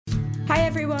Hi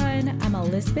everyone, I'm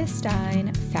Elizabeth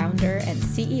Stein, founder and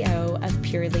CEO of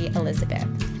Purely Elizabeth,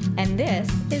 and this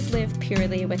is Live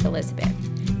Purely with Elizabeth,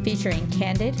 featuring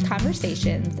candid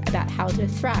conversations about how to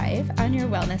thrive on your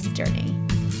wellness journey.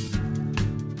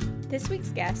 This week's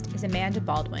guest is Amanda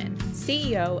Baldwin,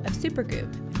 CEO of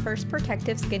Supergoop, the first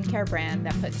protective skincare brand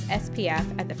that puts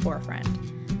SPF at the forefront.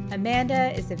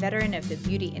 Amanda is a veteran of the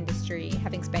beauty industry,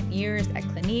 having spent years at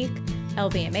Clinique,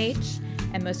 LVMH,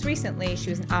 and most recently, she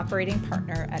was an operating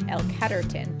partner at L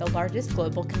Catterton, the largest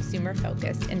global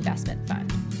consumer-focused investment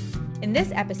fund. In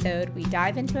this episode, we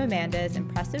dive into Amanda's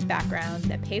impressive background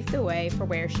that paved the way for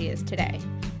where she is today.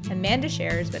 Amanda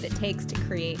shares what it takes to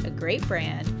create a great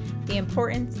brand, the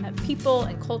importance of people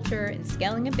and culture in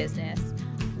scaling a business,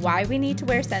 why we need to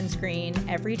wear sunscreen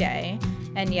every day,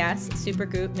 and yes,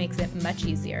 Supergoop makes it much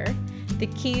easier, the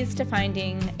keys to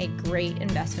finding a great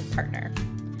investment partner.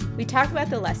 We talk about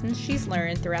the lessons she's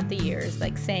learned throughout the years,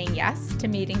 like saying yes to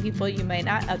meeting people you might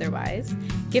not otherwise,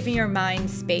 giving your mind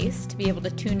space to be able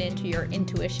to tune into your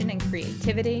intuition and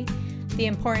creativity, the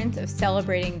importance of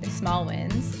celebrating the small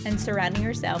wins, and surrounding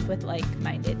yourself with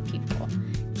like-minded people.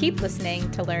 Keep listening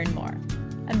to learn more.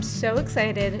 I'm so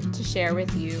excited to share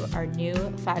with you our new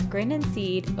 5 grain and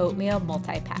seed oatmeal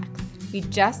multi-pack. We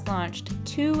just launched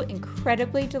 2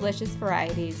 incredibly delicious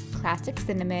varieties, classic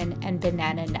cinnamon and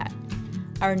banana nut.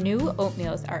 Our new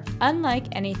oatmeals are unlike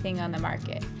anything on the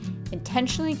market,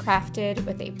 intentionally crafted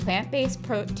with a plant-based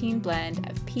protein blend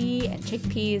of pea and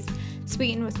chickpeas,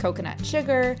 sweetened with coconut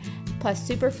sugar, plus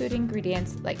superfood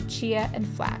ingredients like chia and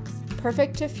flax,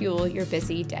 perfect to fuel your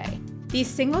busy day. These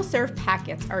single-serve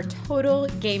packets are total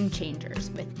game changers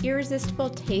with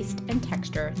irresistible taste and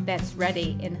texture that's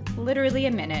ready in literally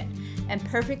a minute and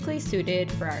perfectly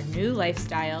suited for our new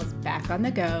lifestyles back on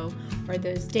the go or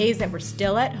those days that we're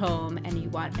still at home and you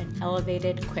want an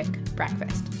elevated quick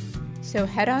breakfast. So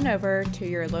head on over to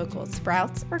your local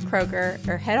Sprouts or Kroger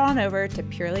or head on over to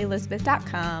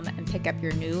purelyelizabeth.com and pick up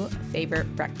your new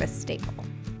favorite breakfast staple.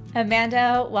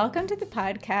 Amanda, welcome to the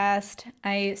podcast.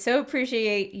 I so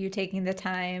appreciate you taking the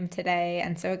time today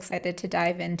and so excited to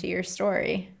dive into your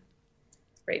story.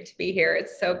 It's great to be here.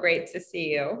 It's so great to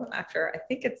see you after, I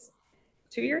think it's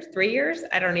 2 years, 3 years.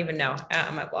 I don't even know.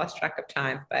 I've lost track of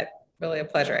time, but really a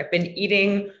pleasure. I've been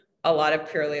eating a lot of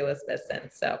Purely Elizabeth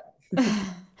since, so.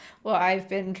 Well, I've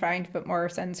been trying to put more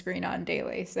sunscreen on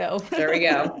daily, so. There we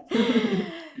go.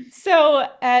 So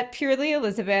at Purely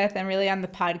Elizabeth and really on the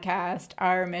podcast,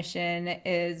 our mission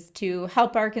is to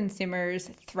help our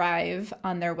consumers thrive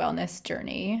on their wellness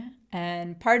journey.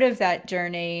 And part of that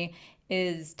journey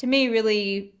is, to me,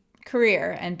 really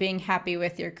career, and being happy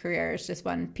with your career is just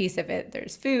one piece of it.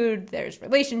 There's food, there's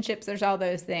relationships, there's all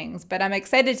those things. But I'm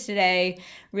excited today,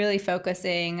 really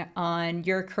focusing on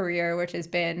your career, which has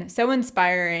been so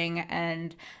inspiring,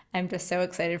 and I'm just so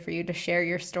excited for you to share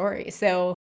your story.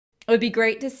 So it would be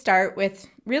great to start with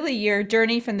really your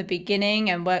journey from the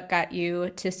beginning and what got you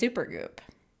to Supergoop.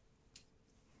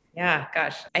 Yeah,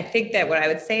 gosh. I think that what I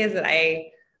would say is that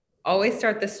I always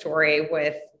start the story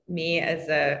with me as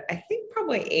I think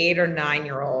probably 8 or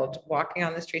 9-year-old walking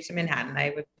on the streets of Manhattan.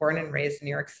 I was born and raised in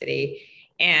New York City,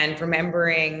 and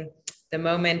remembering the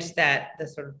moment that the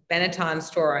sort of Benetton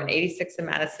store on 86th and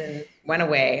Madison went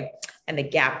away and the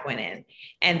Gap went in,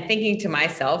 and thinking to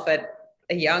myself at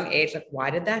a young age, like, why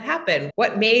did that happen?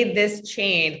 What made this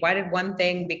change? Why did one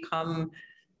thing become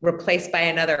replaced by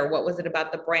another? What was it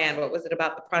about the brand? What was it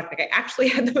about the product? Like, I actually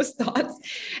had those thoughts.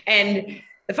 And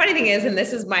the funny thing is, and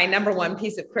this is my number one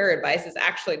piece of career advice, is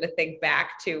actually to think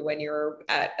back to when you're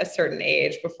at a certain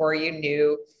age, before you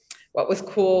knew what was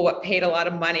cool, what paid a lot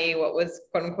of money, what was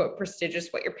quote unquote prestigious,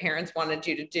 what your parents wanted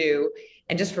you to do,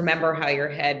 and just remember how your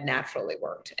head naturally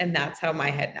worked. And that's how my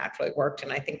head naturally worked.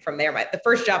 And I think from there, the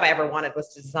first job I ever wanted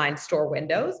was to design store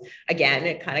windows. Again,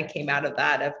 it kind of came out of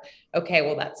that of, okay,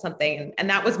 well, that's something. And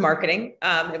that was marketing.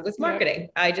 It was marketing.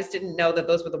 Yep. I just didn't know that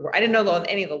those were the words. I didn't know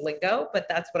any of the lingo, but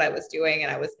that's what I was doing.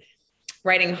 And I was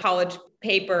writing college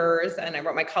papers, and I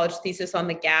wrote my college thesis on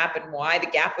the Gap and why the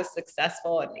Gap was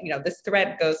successful. And, this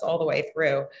thread goes all the way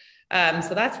through.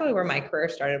 So that's really where my career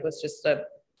started, was just a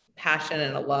passion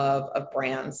and a love of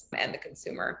brands and the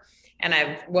consumer. And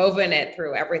I've woven it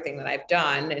through everything that I've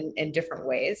done in different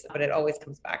ways, but it always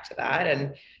comes back to that.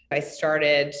 And I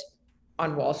started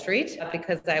on Wall Street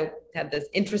because I had this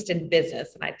interest in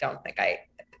business, and I don't think I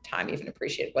at the time even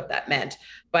appreciated what that meant.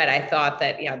 But I thought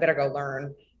that, I better go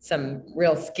learn some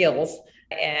real skills.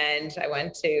 And I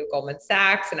went to Goldman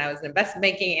Sachs, and I was an investment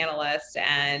banking analyst,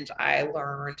 and I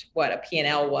learned what a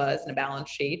P&L was and a balance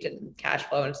sheet and cash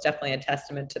flow. And it's definitely a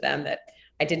testament to them that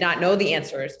I did not know the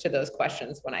answers to those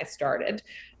questions when I started,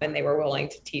 and they were willing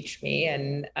to teach me.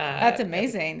 And that's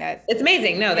amazing. It's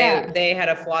amazing. No, they had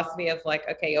a philosophy of like,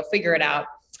 okay, you'll figure it out.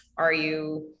 Are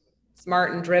you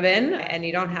smart and driven? And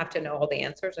you don't have to know all the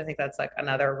answers. I think that's like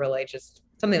another really just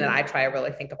something that I try to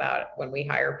really think about when we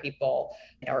hire people,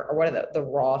 or what are the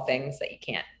raw things that you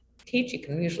can't teach. You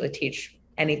can usually teach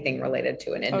anything related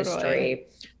to an industry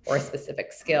or a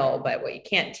specific skill, but what you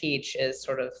can't teach is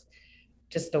sort of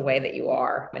just the way that you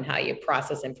are and how you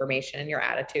process information and your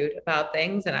attitude about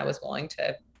things. And I was willing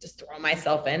to just throw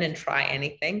myself in and try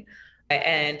anything.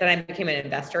 And then I became an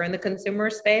investor in the consumer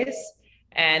space.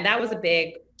 And that was a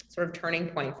big sort of turning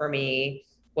point for me,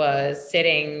 was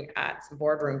sitting at some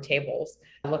boardroom tables,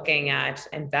 looking at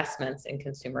investments in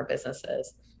consumer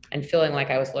businesses and feeling like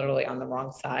I was literally on the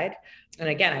wrong side. And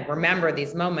again, I remember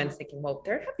these moments thinking, well,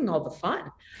 they're having all the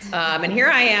fun. And here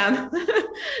I am.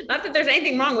 Not that there's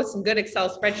anything wrong with some good Excel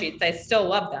spreadsheets. I still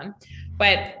love them.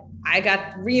 But I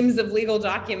got reams of legal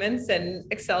documents and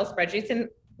Excel spreadsheets, and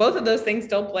both of those things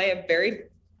still play a very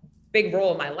big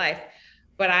role in my life.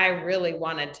 But I really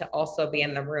wanted to also be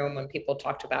in the room when people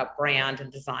talked about brand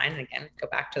and design. And again, go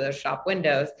back to those shop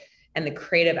windows and the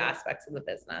creative aspects of the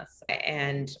business.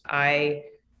 And I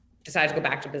decided to go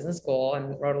back to business school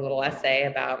and wrote a little essay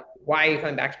about why are you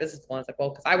coming back to business school? And I was like, well,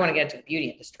 because I want to get into the beauty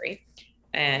industry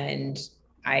and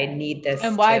I need this.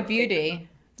 And why beauty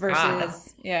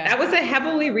versus, That was a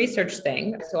heavily researched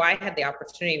thing. So I had the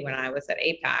opportunity when I was at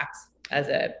Apax as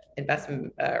an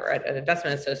investment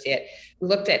associate. We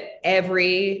looked at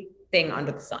everything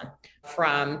under the sun,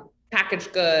 from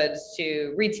packaged goods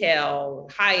to retail,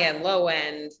 high end, low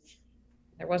end.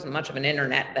 There wasn't much of an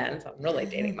internet then, so I'm really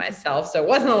dating myself. So it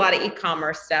wasn't a lot of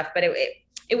e-commerce stuff, but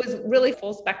it was really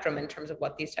full spectrum in terms of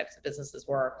what these types of businesses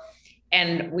were.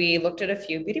 And we looked at a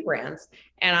few beauty brands,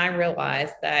 and I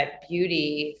realized that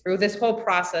beauty, through this whole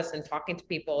process and talking to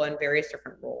people in various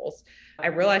different roles, I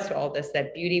realized through all this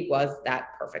that beauty was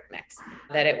that perfect mix,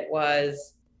 that it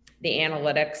was the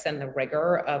analytics and the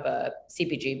rigor of a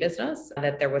CPG business,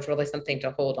 that there was really something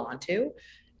to hold on to,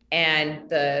 and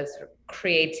the sort of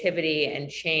creativity and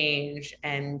change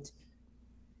and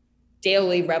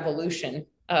daily revolution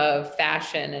of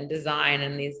fashion and design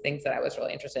and these things that I was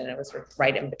really interested in. It was sort of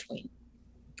right in between.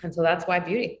 And so that's why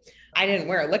beauty. I didn't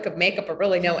wear a lick of makeup or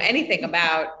really know anything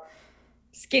about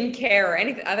skincare or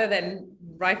anything other than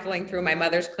rifling through my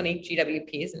mother's Clinique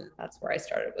GWPs. And that's where I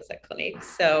started, was at Clinique.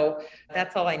 So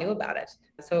that's all I knew about it.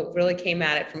 So it really came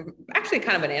at it from actually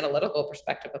kind of an analytical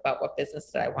perspective about what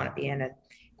business did I want to be in, and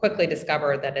quickly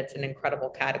discovered that it's an incredible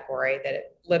category, that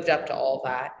it lived up to all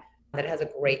that it has a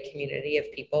great community of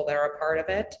people that are a part of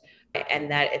it, and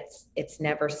that it's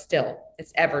never still,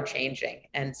 it's ever changing.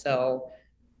 And so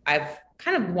I've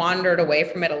kind of wandered away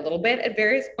from it a little bit at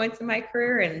various points in my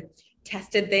career and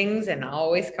tested things, and I'll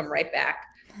always come right back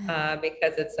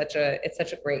because it's such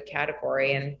a great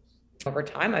category. And over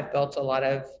time, I've built a lot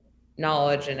of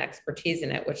knowledge and expertise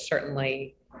in it, which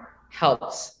certainly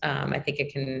helps. I think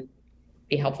it can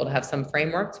be helpful to have some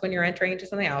frameworks when you're entering into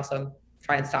something. I also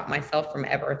try and stop myself from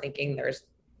ever thinking there's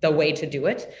the way to do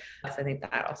it. So I think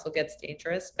that also gets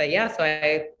dangerous. But yeah, so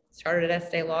I started at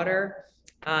Estee Lauder,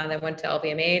 then went to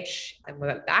LVMH, and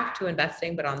went back to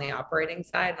investing, but on the operating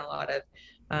side, and a lot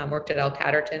of worked at L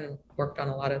Catterton, worked on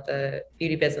a lot of the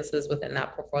beauty businesses within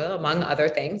that portfolio, among other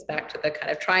things, back to the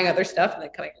kind of trying other stuff and then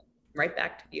coming right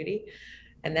back to beauty.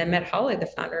 And then met Holly, the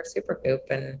founder of Supergoop,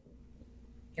 and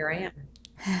here I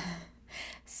am.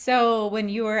 So when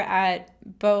you were at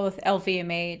both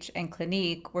LVMH and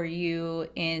Clinique, were you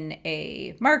in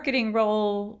a marketing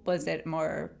role? Was it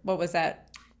more, what was that?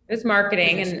 It was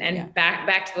marketing, and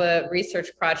back to the research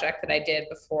project that I did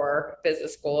before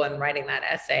business school and writing that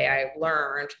essay, I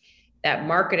learned that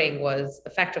marketing was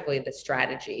effectively the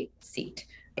strategy seat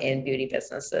in beauty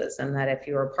businesses. And that if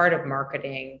you were part of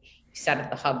marketing, you sat at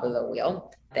the hub of the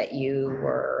wheel, that you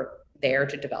were there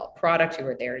to develop product, you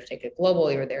were there to take it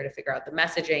global, you were there to figure out the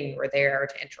messaging, you were there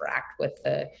to interact with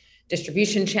the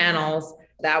distribution channels.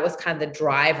 That was kind of the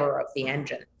driver of the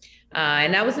engine.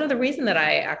 And that was another reason that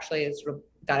I actually sort of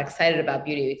got excited about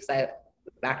beauty, because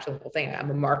back to the whole thing, I'm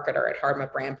a marketer at heart, I'm a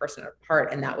brand person at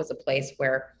heart. And that was a place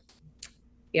where,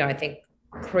 I think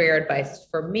career advice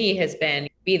for me has been,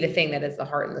 be the thing that is the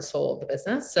heart and the soul of the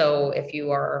business. So if you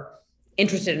are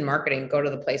interested in marketing, go to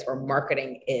the place where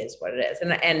marketing is what it is.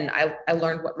 And I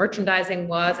learned what merchandising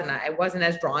was, and I wasn't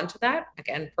as drawn to that.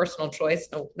 Again, personal choice,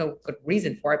 no good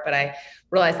reason for it, but I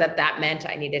realized that meant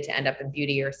I needed to end up in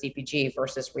beauty or CPG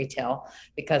versus retail,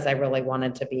 because I really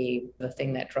wanted to be the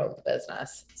thing that drove the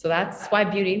business. So that's why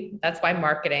beauty, that's why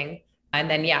marketing, And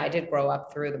then, yeah, I did grow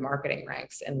up through the marketing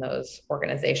ranks in those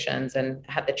organizations and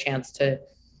had the chance to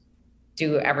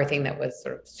do everything that was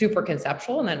sort of super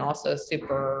conceptual and then also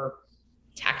super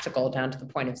tactical down to the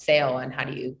point of sale. And how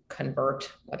do you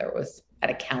convert, whether it was at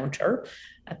a counter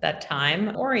at that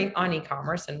time or on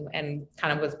e-commerce, and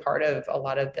kind of was part of a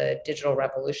lot of the digital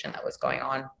revolution that was going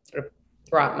on sort of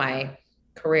throughout my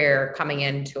career, coming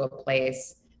into a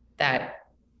place that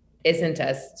isn't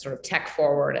as sort of tech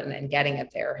forward, and then getting it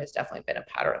there has definitely been a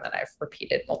pattern that I've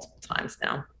repeated multiple times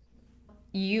now.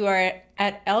 You are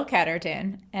at L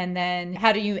Catterton, and then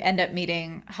how do you end up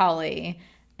meeting Holly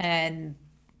and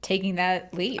taking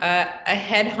that leap? A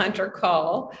headhunter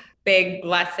call, big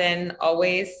lesson,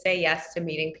 always say yes to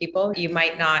meeting people. You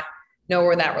might not know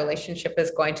where that relationship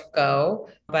is going to go,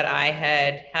 but I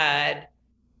had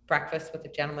breakfast with a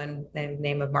gentleman named the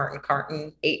name of Martin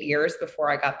Carton 8 years before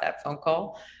I got that phone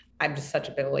call. I'm just such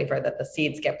a big believer that the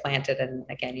seeds get planted. And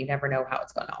again, you never know how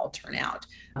it's going to all turn out.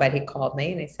 But he called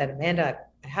me and he said, Amanda,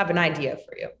 I have an idea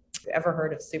for you. Have you ever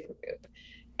heard of Supergoop?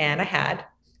 And I had.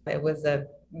 It was a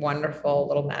wonderful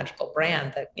little magical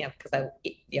brand that, because I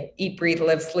eat, breathe,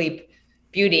 live, sleep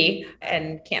beauty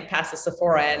and can't pass a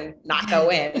Sephora and not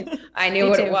go in. I knew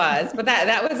what it was, but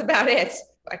that was about it.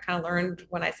 I kind of learned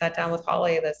when I sat down with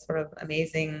Holly this sort of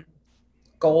amazing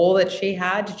goal that she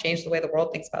had to change the way the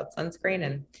world thinks about sunscreen.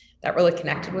 And that really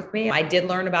connected with me. I did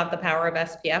learn about the power of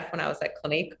SPF when I was at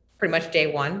Clinique, pretty much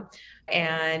day one.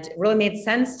 And it really made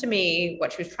sense to me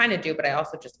what she was trying to do, but I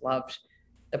also just loved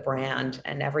the brand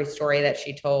and every story that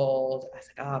she told. I was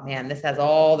like, oh man, this has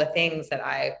all the things that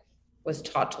I was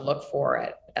taught to look for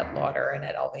at Lauder and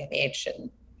at LVMH. And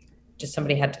just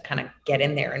somebody had to kind of get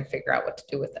in there and figure out what to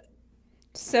do with it.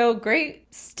 So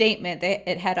great statement that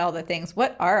it had all the things.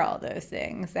 What are all those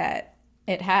things that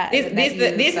it has?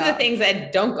 These are the things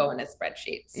that don't go in a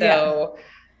spreadsheet. So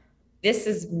this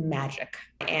is magic,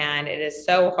 and it is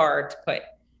so hard to put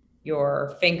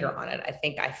your finger on it. I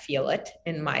think I feel it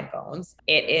in my bones.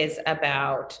 It is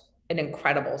about an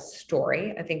incredible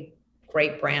story. I think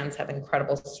great brands have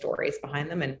incredible stories behind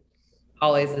them, and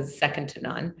Holly's is second to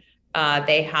none.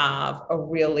 They have a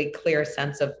really clear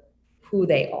sense of who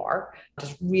they are,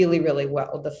 just really, really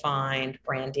well-defined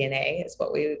brand DNA is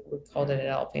what we called it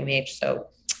at LVMH. So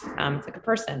it's like a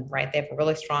person, right? They have a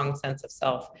really strong sense of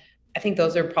self. I think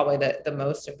those are probably the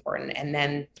most important. And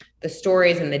then the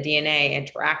stories and the DNA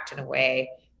interact in a way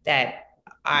that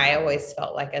I always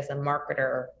felt like as a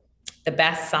marketer, the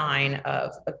best sign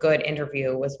of a good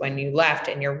interview was when you left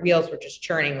and your wheels were just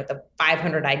churning with the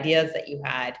 500 ideas that you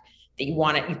had that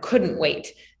you couldn't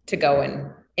wait to go and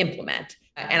implement.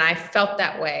 And I felt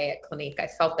that way at Clinique. I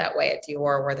felt that way at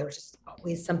Dior, where there was just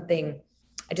always something.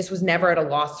 I just was never at a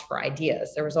loss for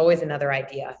ideas. There was always another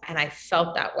idea. And I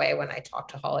felt that way when I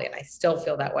talked to Holly, and I still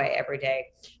feel that way every day.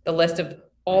 The list of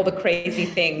all the crazy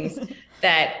things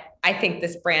that I think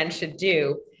this brand should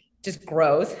do just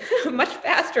grows much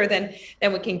faster than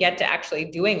we can get to actually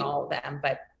doing all of them.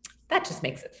 But that just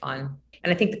makes it fun.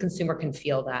 And I think the consumer can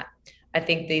feel that. I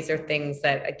think these are things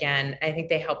that, again, I think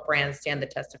they help brands stand the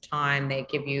test of time. They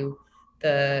give you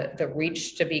the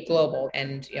reach to be global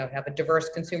and have a diverse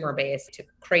consumer base to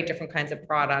create different kinds of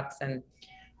products. And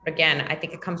again, I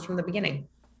think it comes from the beginning.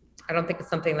 I don't think it's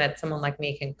something that someone like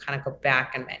me can kind of go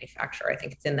back and manufacture. I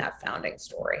think it's in that founding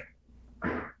story.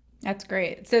 That's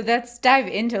great. So let's dive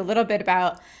into a little bit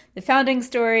about the founding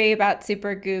story, about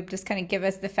Supergoop, just kind of give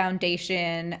us the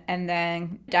foundation and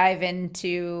then dive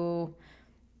into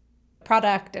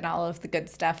product and all of the good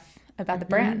stuff about the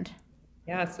brand.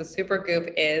 Yeah, so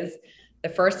Supergoop is the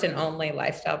first and only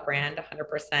lifestyle brand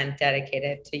 100%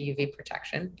 dedicated to UV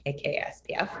protection, aka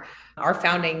SPF. Our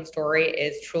founding story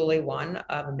is truly one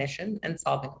of a mission and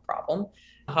solving a problem.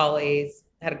 Holly's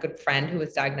had a good friend who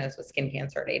was diagnosed with skin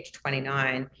cancer at age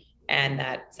 29, and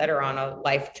that set her on a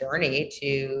life journey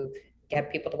to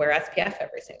get people to wear SPF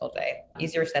every single day.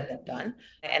 Easier said than done.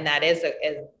 And that is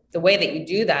the way that you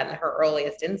do that. And her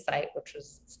earliest insight, which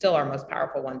was still our most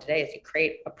powerful one today, is you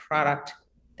create a product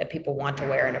that people want to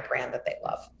wear in a brand that they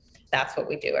love. That's what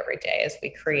we do every day, is we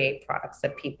create products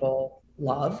that people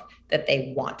love, that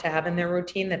they want to have in their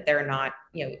routine, that they're not,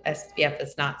 SPF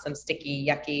is not some sticky,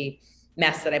 yucky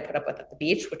mess that I put up with at the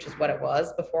beach, which is what it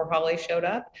was before Holly showed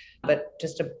up, but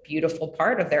just a beautiful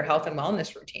part of their health and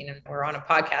wellness routine. And we're on a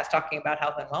podcast talking about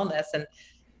health and wellness, and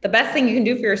the best thing you can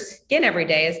do for your skin every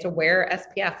day is to wear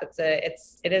SPF.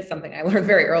 It is something I learned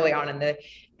very early on in the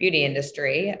beauty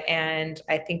industry. And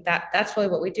I think that's really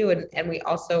what we do. And we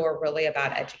also are really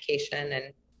about education and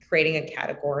creating a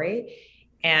category.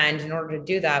 And in order to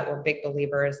do that, we're big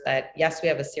believers that, yes, we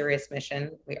have a serious mission.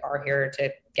 We are here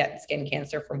to get skin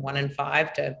cancer from 1 in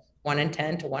 5 to 1 in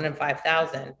 10 to 1 in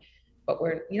 5,000. But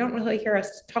you don't really hear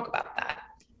us talk about that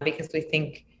because we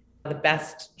think the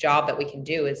best job that we can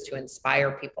do is to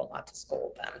inspire people, not to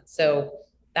scold them. So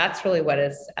that's really what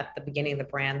is at the beginning of the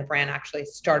brand. The brand actually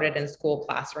started in school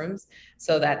classrooms.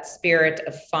 So that spirit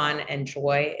of fun and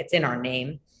joy, it's in our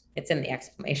name. It's in the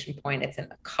exclamation point. It's in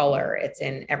the color. It's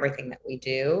in everything that we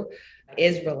do,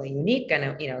 is really unique. And,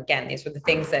 again, these were the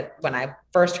things that when I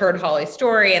first heard Holly's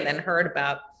story and then heard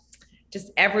about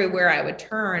just everywhere I would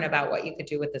turn about what you could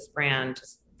do with this brand,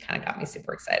 just kind of got me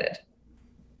super excited.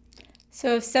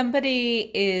 So if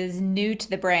somebody is new to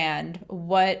the brand,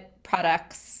 what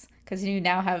products, because you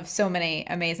now have so many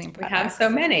amazing products. We have so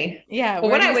many. Yeah. Well,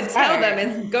 what I would tell them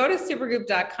is go to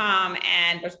supergoop.com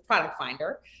and there's Product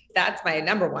Finder. That's my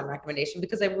number one recommendation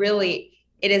because it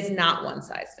is not one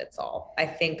size fits all. I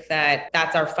think that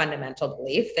that's our fundamental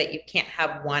belief that you can't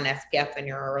have one SPF in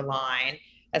your line,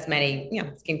 as many,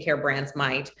 skincare brands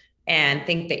might, and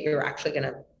think that you're actually going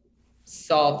to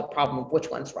solve the problem of which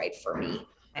one's right for me.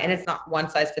 And it's not one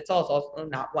size fits all. It's also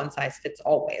not one size fits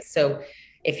always. So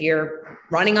if you're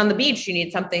running on the beach, you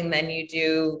need something, then you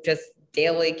do just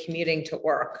daily commuting to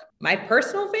work. My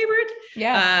personal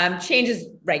favorite changes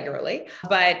regularly,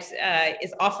 but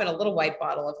is often a little white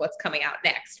bottle of what's coming out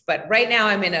next. But right now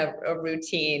I'm in a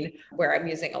routine where I'm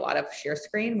using a lot of Sheer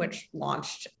Screen, which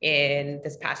launched in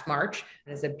this past March.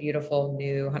 It is a beautiful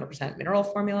new 100% mineral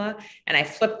formula. And I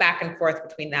flip back and forth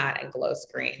between that and Glow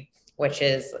Screen, which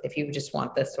is if you just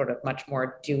want this sort of much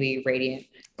more dewy, radiant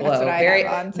glow. That's what I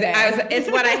have on today. It's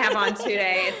what I have on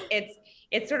today.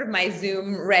 It's sort of my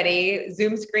Zoom ready.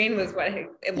 Zoom Screen was what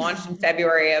it launched in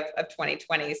February of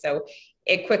 2020. So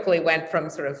it quickly went from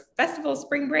sort of festival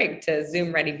spring break to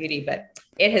Zoom ready beauty, but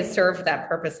it has served that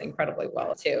purpose incredibly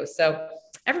well too. So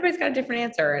everybody's got a different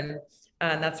answer, and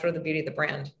that's sort of the beauty of the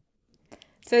brand.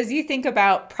 So as you think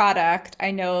about product,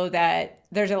 I know that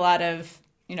there's a lot of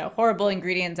horrible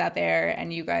ingredients out there,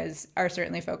 and you guys are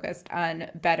certainly focused on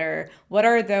better. What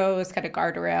are those kind of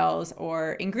guardrails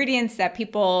or ingredients that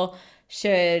people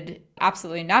should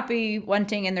absolutely not be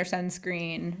wanting in their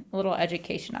sunscreen? A little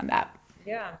education on that.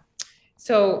 Yeah.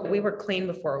 So we were clean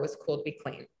before it was cool to be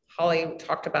clean. Holly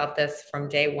talked about this from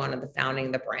day one of the founding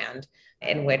of the brand,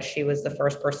 in which she was the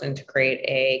first person to create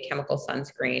a chemical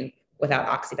sunscreen without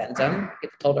oxybenzone.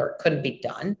 People told her it couldn't be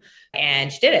done,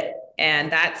 and she did it.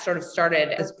 And that sort of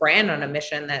started this brand on a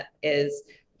mission that is,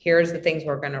 here's the things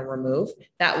we're going to remove.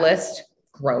 That list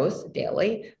grows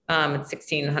daily. It's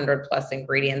 1,600 plus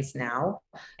ingredients now.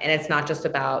 And it's not just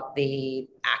about the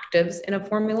actives in a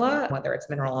formula, whether it's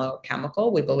mineral or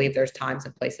chemical. We believe there's times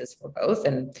and places for both.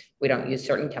 And we don't use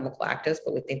certain chemical actives,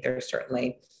 but we think there's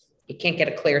certainly, you can't get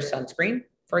a clear sunscreen,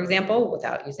 for example,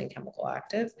 without using chemical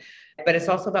actives. But it's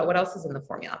also about what else is in the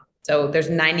formula. So there's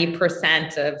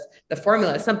 90% of the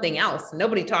formula is something else.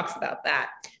 Nobody talks about that,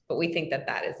 but we think that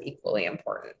that is equally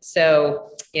important.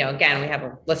 So, again, we have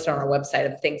a list on our website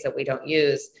of things that we don't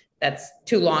use. That's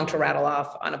too long to rattle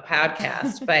off on a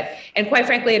podcast, and quite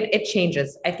frankly, it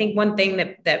changes. I think one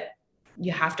thing that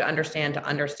you have to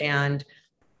understand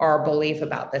our belief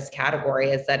about this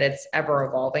category is that it's ever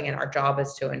evolving, and our job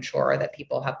is to ensure that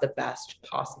people have the best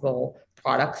possible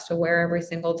products to wear every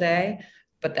single day,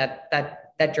 but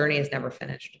that journey is never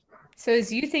finished. So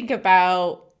as you think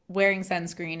about wearing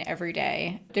sunscreen every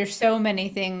day, there's so many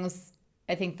things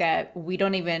I think that we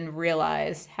don't even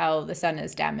realize how the sun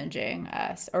is damaging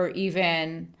us, or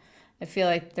even I feel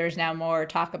like there's now more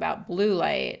talk about blue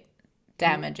light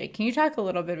damaging. Can you talk a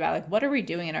little bit about what are we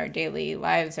doing in our daily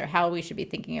lives, or how we should be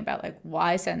thinking about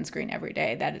why sunscreen every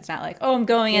day, that it's not I'm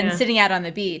going and sitting out on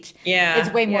the beach.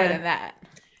 It's way more than that.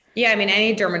 Yeah. I mean,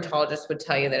 any dermatologist would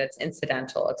tell you that it's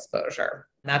incidental exposure.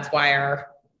 That's why our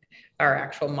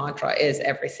actual mantra is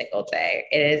every single day.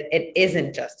 It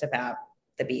isn't just about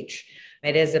the beach.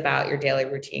 It is about your daily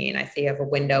routine. I see you have a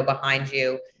window behind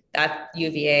you. That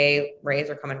UVA rays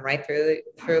are coming right through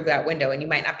that window, and you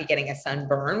might not be getting a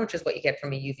sunburn, which is what you get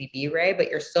from a UVB ray, but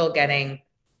you're still getting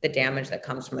the damage that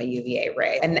comes from a UVA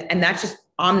ray. And that's just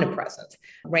omnipresent.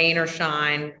 Rain or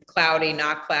shine, cloudy,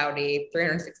 not cloudy,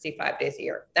 365 days a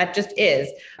year. That just is.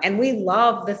 And we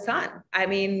love the sun. I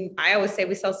mean, I always say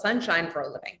we sell sunshine for a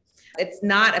living. It's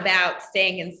not about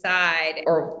staying inside,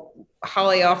 or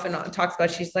Holly often talks about,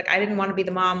 she's like, I didn't want to be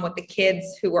the mom with the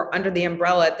kids who were under the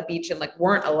umbrella at the beach and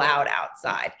weren't allowed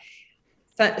outside.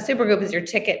 Supergoop is your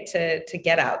ticket to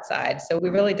get outside. So we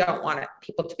really don't want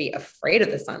people to be afraid of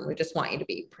the sun. We just want you to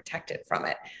be protected from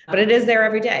it. But it is there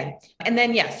every day. And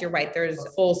then, yes, you're right. There's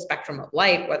a full spectrum of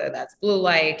light, whether that's blue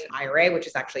light, IRA, which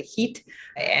is actually heat.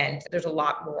 And there's a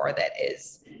lot more that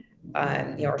is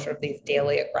or sort of these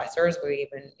daily aggressors. We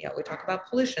even, we talk about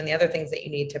pollution, the other things that you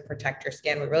need to protect your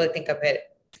skin. We really think of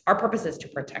it, our purpose is to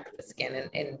protect the skin,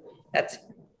 and that's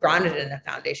grounded in a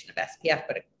foundation of SPF,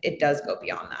 but it does go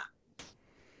beyond that.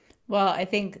 Well, I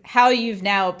think how you've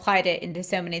now applied it into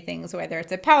so many things, whether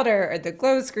it's a powder or the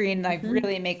glow screen, like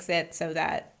really makes it so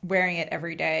that wearing it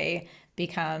every day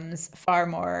becomes far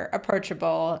more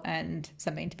approachable and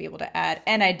something to be able to add.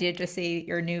 And I did just see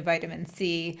your new vitamin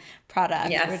C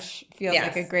product, which feels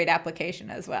like a great application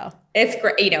as well. It's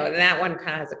great. And that one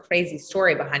kind of has a crazy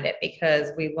story behind it,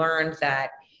 because we learned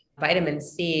that vitamin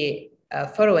C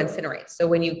photo incinerates. So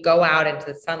when you go out into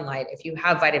the sunlight, if you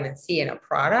have vitamin C in a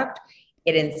product,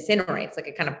 it incinerates, like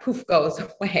it kind of poof goes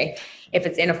away. If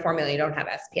it's in a formula, you don't have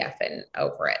SPF in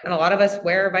over it. And a lot of us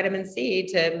wear vitamin C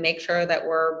to make sure that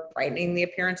we're brightening the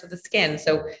appearance of the skin.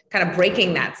 So kind of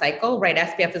breaking that cycle, right?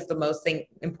 SPF is the most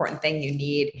important thing you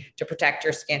need to protect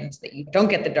your skin so that you don't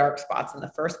get the dark spots in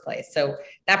the first place. So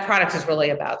that product is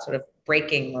really about sort of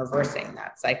reversing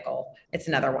that cycle. It's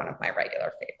another one of my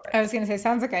regular favorites. I was going to say,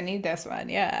 sounds like I need this one.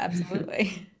 Yeah,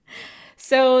 absolutely.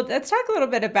 So let's talk a little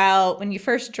bit about when you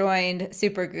first joined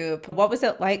Supergoop. What was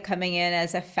it like coming in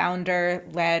as a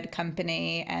founder-led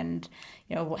company, and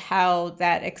how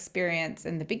that experience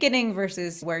in the beginning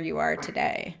versus where you are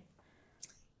today?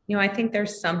 I think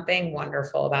there's something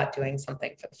wonderful about doing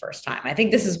something for the first time. I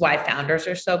think this is why founders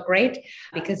are so great,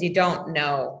 because you don't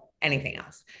know anything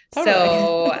else. Totally.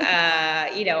 So,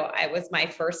 it was my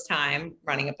first time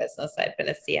running a business. I'd been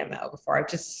a CMO before. I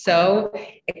was just so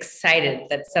excited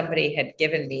that somebody had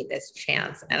given me this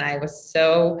chance. And I was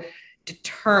so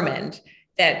determined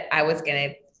that I was going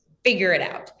to figure it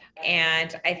out.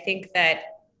 And I think that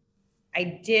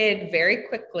I did very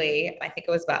quickly. I think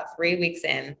it was about 3 weeks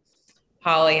in,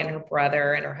 Holly and her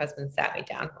brother and her husband sat me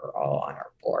down. We're all on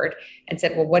our board, and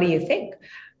said, well, what do you think?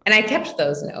 And I kept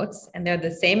those notes, and they're the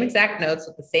same exact notes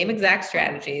with the same exact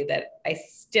strategy that I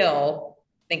still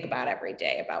think about every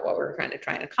day, about what we were trying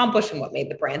to accomplish and what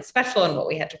made the brand special and what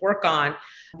we had to work on.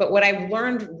 But what I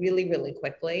learned really, really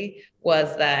quickly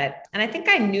was that, and I think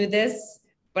I knew this,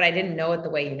 but I didn't know it the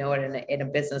way you know it in a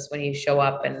business when you show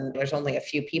up and there's only a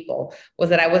few people, was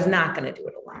that I was not going to do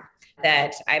it alone.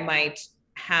 That I might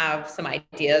have some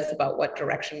ideas about what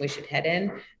direction we should head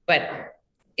in, but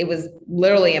it was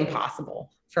literally impossible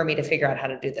for me to figure out how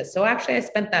to do this. So actually I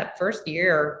spent that first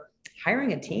year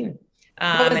hiring a team.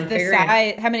 What was the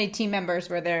size? How many team members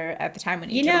were there at the time when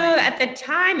you joined? At the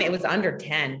time it was under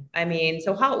 10. I mean,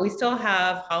 so we still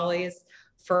have Holly's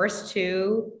first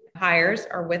 2 hires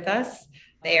are with us.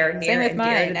 They are near and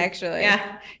dear, actually.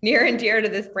 Yeah, near and dear to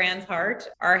this brand's heart.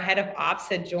 Our head of ops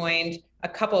had joined a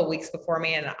couple of weeks before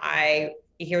me, and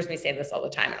he hears me say this all the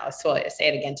time, and I'll say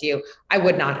it again to you. I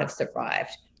would not have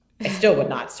survived. I still would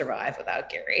not survive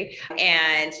without Gary.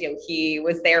 And he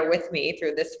was there with me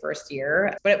through this first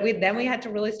year. But we had to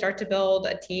really start to build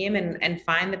a team and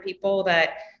find the people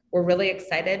that were really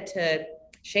excited to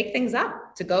shake things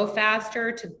up, to go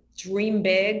faster, to dream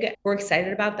big. We're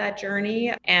excited about that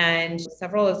journey. And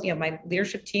several of my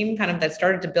leadership team kind of that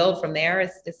started to build from there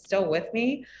is still with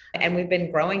me. And we've been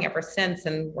growing ever since.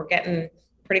 And we're getting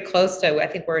pretty close to, I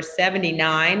think we're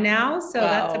 79 now. So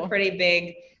That's a pretty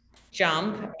big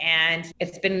jump. And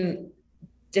it's been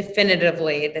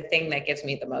definitively the thing that gives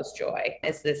me the most joy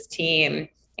is this team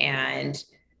and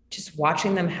just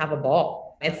watching them have a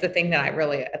ball. It's the thing that I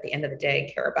really, at the end of the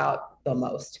day, care about the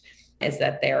most, is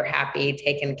that they're happy,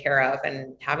 taken care of,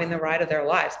 and having the ride of their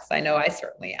lives, because I know I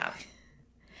certainly am.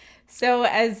 So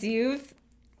as you've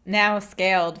now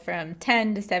scaled from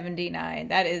 10 to 79,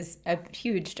 that is a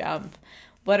huge jump.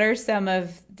 What are some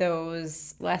of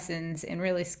those lessons in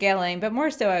really scaling, but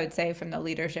more so I would say from the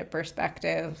leadership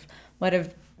perspective? What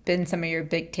have been some of your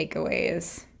big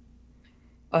takeaways?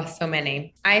 Oh, so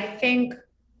many. I think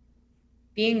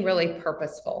being really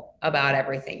purposeful about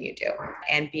everything you do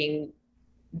and being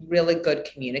really good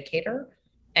communicator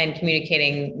and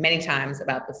communicating many times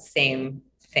about the same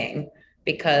thing,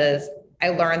 because I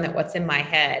learned that what's in my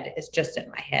head is just in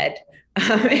my head.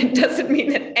 It doesn't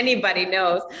mean that anybody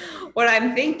knows what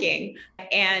I'm thinking.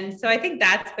 And so I think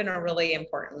that's been a really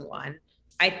important one.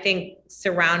 I think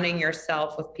surrounding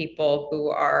yourself with people who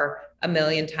are a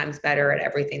million times better at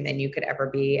everything than you could ever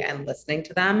be and listening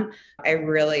to them.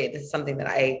 This is something that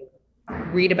I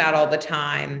read about all the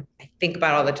time. I think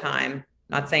about all the time.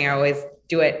 Not saying I always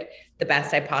do it the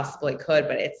best I possibly could,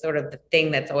 but it's sort of the thing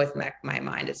that's always in the back of my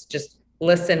mind is just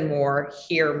listen more,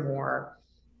 hear more.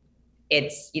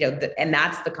 It's, and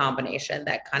that's the combination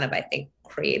that kind of, I think,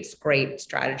 creates great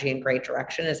strategy and great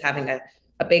direction, is having a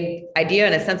big idea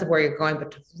and a sense of where you're going,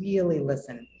 but to really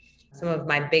listen. Some of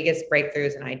my biggest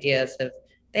breakthroughs and ideas have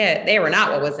they were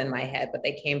not what was in my head, but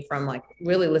they came from like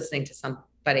really listening to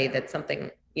somebody that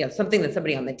something that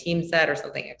somebody on the team said or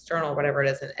something external, whatever it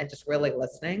is, and just really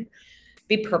listening.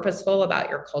 Be purposeful about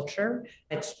your culture.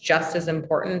 It's just as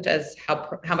important as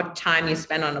how much time you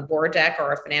spend on a board deck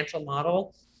or a financial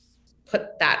model.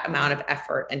 Put that amount of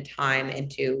effort and time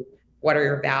into what are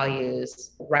your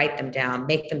values, write them down,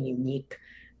 make them unique,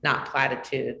 not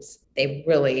platitudes. They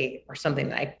really are something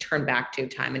that I turn back to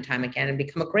time and time again and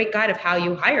become a great guide of how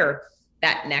you hire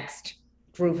that next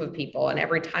group of people. And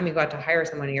every time you go out to hire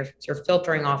someone, you're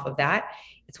filtering off of that.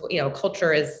 It's,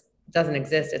 culture doesn't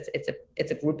exist.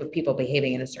 It's a group of people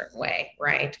behaving in a certain way,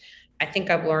 right? I think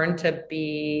I've learned to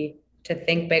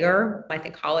think bigger. I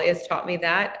think Holly has taught me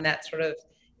that, and that sort of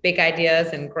big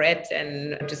ideas and grit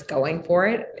and just going for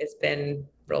it has been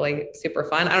really super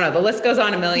fun. I don't know, the list goes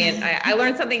on a million. I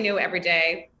learn something new every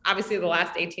day. Obviously, the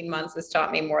last 18 months has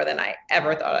taught me more than I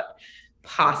ever thought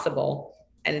possible.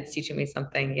 And it's teaching me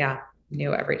something,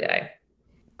 new every day.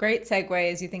 Great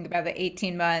segue as you think about the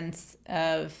 18 months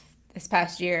of this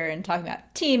past year and talking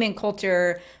about team and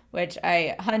culture, which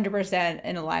I 100%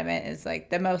 in alignment is like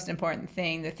the most important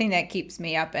thing, the thing that keeps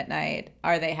me up at night.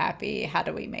 Are they happy? How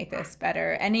do we make this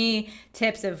better? Any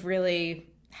tips of really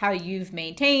how you've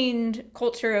maintained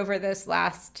culture over this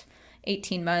last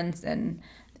 18 months and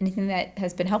anything that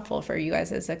has been helpful for you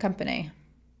guys as a company?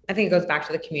 I think it goes back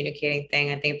to the communicating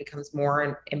thing. I think it becomes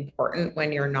more important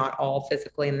when you're not all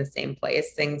physically in the same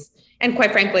place. And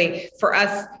quite frankly, for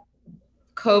us,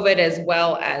 COVID as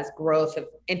well as growth have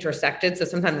intersected. So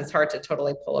sometimes it's hard to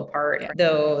totally pull apart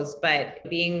those, but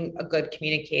being a good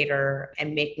communicator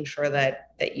and making sure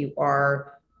that you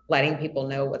are letting people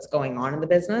know what's going on in the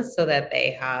business so that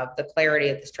they have the clarity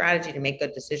of the strategy to make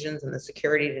good decisions and the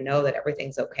security to know that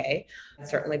everything's okay.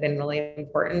 It's certainly been really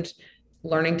important.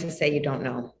 Learning to say you don't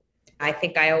know. I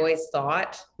think I always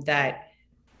thought that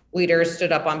leaders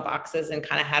stood up on boxes and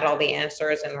kind of had all the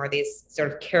answers and were these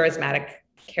sort of charismatic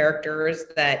characters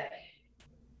that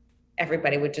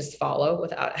everybody would just follow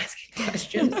without asking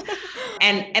questions.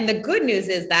 and the good news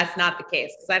is that's not the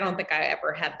case, because I don't think I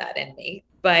ever had that in me.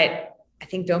 But I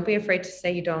think don't be afraid to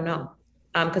say you don't know,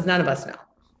 because none of us know.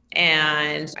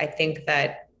 And I think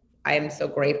that I am so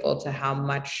grateful to how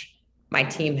much my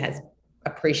team has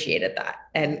appreciated that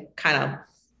and kind of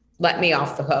let me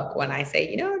off the hook when I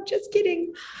say, just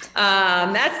kidding.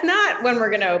 That's not when we're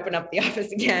going to open up the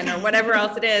office again or whatever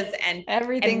else it is. And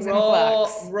everything's and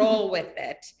roll with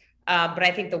it. But I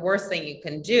think the worst thing you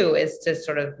can do is to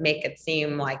sort of make it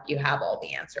seem like you have all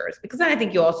the answers, because then I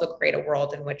think you also create a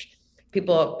world in which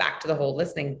people, back to the whole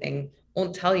listening thing,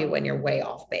 won't tell you when you're way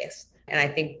off base. And I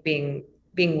think being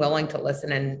willing to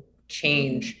listen and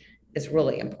change is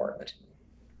really important.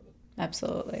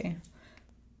 Absolutely.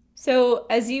 So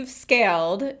as you've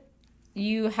scaled,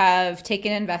 you have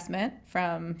taken investment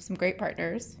from some great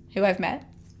partners who I've met.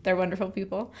 They're wonderful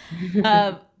people.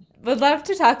 Would love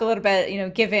to talk a little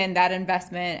bit, given that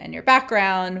investment and your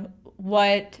background,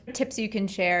 what tips you can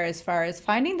share as far as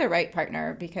finding the right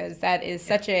partner, because that is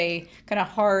such a kind of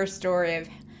horror story of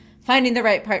finding the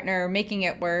right partner, making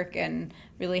it work, and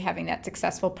really having that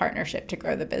successful partnership to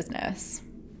grow the business.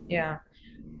 Yeah.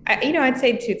 I'd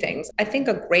say two things. I think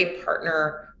a great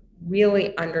partner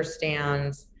really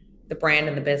understands the brand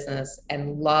and the business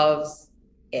and loves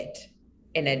it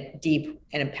in a deep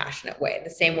and a passionate way,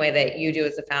 the same way that you do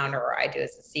as a founder or I do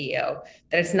as a CEO,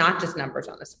 that it's not just numbers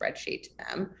on a spreadsheet to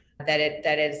them, that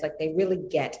it's like they really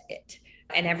get it.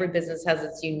 And every business has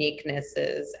its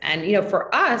uniquenesses. And,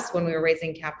 for us, when we were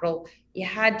raising capital, you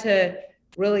had to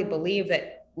really believe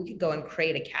that we could go and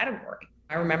create a category.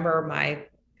 I remember my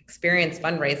experience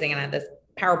fundraising, and I had this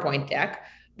PowerPoint deck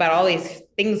about all these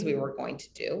things we were going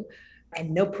to do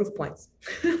and no proof points.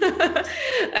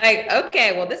 Like,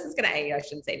 okay, well, this is I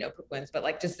shouldn't say no proof points, but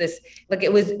like just this, like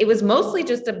it was mostly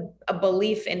just a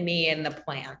belief in me and the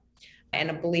plan and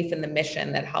a belief in the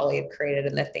mission that Holly had created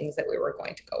and the things that we were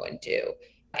going to go and do.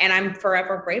 And I'm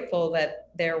forever grateful that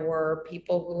there were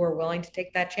people who were willing to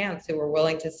take that chance, who were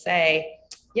willing to say,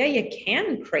 yeah, you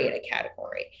can create a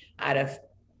category out of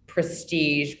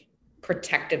prestige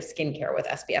protective skincare with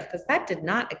SPF, because that did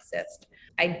not exist.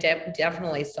 I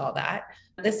definitely saw that.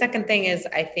 The second thing is,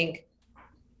 I think,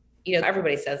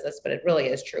 everybody says this, but it really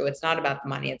is true. It's not about the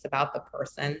money, it's about the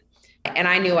person. And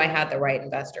I knew I had the right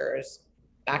investors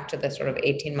back to the sort of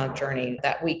 18-month journey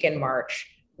that week in March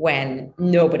when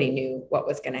nobody knew what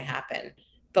was going to happen.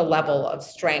 The level of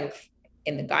strength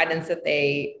in the guidance that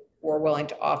they were willing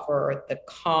to offer, the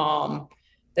calm,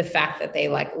 the fact that they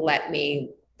let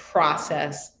me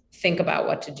process, think about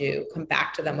what to do, come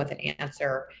back to them with an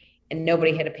answer, and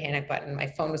nobody hit a panic button. My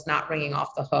phone was not ringing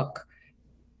off the hook.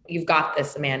 you've got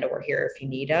this, Amanda, we're here if you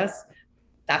need us.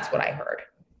 That's what I heard.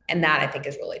 And that I think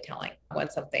is really telling when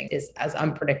something is as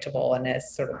unpredictable and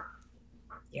as sort of,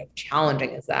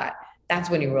 challenging as that. That's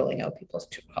when you really know people's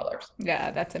true colors.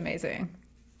 Yeah, that's amazing.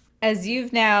 As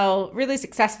you've now really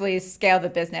successfully scaled the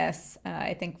business,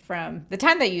 I think from the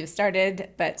time that you started,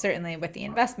 but certainly with the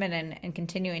investment and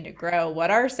continuing to grow, what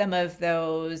are some of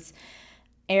those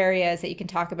areas that you can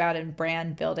talk about in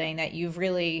brand building that you've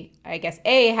really, I guess,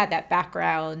 had that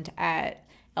background at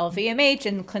LVMH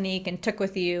and Clinique and took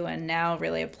with you and now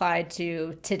really applied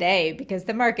to today, because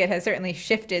the market has certainly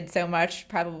shifted so much.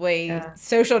 Probably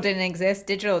social didn't exist,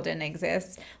 digital didn't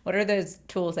exist. What are those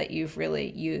tools that you've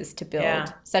really used to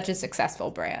build such a successful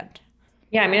brand?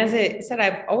 Yeah, I mean, as I said,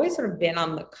 I've always sort of been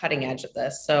on the cutting edge of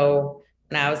this. So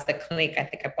when I was at Clinique, I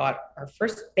think I bought our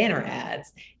first banner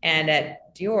ads, and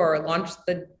at Dior launched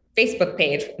the Facebook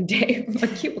page one day from a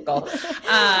cubicle.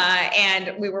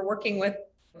 And we were working with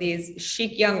these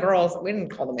chic young girls, we didn't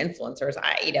call them influencers,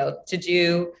 to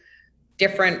do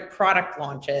different product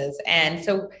launches. And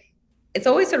so it's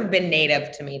always sort of been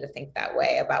native to me to think that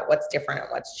way about what's different and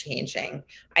what's changing.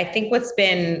 I think what's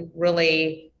been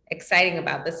really exciting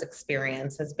about this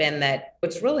experience has been that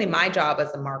it's really my job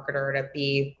as a marketer to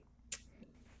be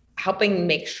helping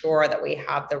make sure that we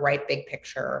have the right big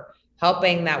picture,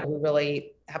 helping that we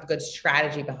really have a good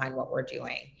strategy behind what we're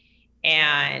doing.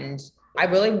 And I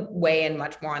really weigh in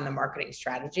much more on the marketing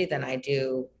strategy than I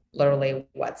do literally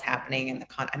what's happening in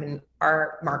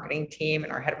our marketing team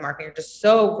and our head of marketing are just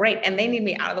so great, and they need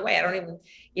me out of the way. I don't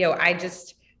even, I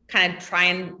just kind of try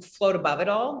and float above it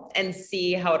all and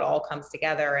see how it all comes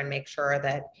together and make sure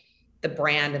that the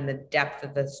brand and the depth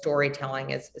of the storytelling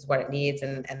is what it needs,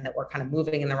 and that we're kind of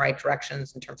moving in the right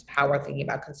directions in terms of how we're thinking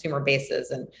about consumer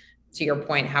bases, and to your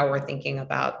point, how we're thinking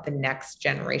about the next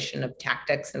generation of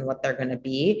tactics and what they're going to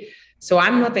be. So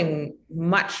I'm living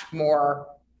much more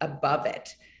above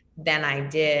it than I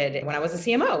did when I was a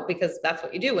CMO, because that's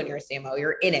what you do when you're a CMO,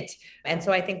 you're in it. And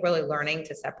so I think really learning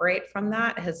to separate from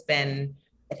that has been,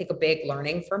 I think, a big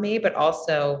learning for me, but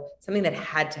also something that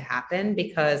had to happen,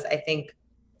 because I think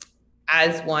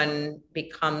as one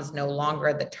becomes no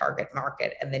longer the target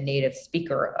market and the native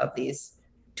speaker of these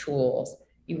tools,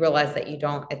 you realize that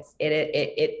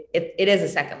it is a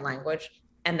second language,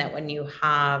 and that when you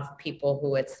have people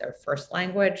who it's their first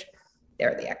language,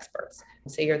 they're the experts.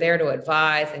 So you're there to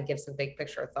advise and give some big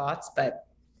picture thoughts, but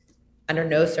under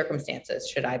no circumstances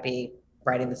should I be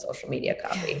writing the social media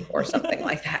copy or something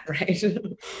like that, right?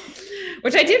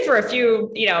 Which I did for a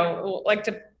few, like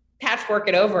to patchwork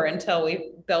it over until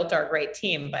we built our great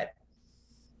team, but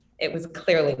it was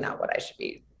clearly not what I should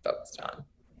be focused on.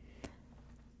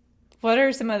 What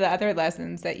are some of the other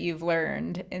lessons that you've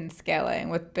learned in scaling?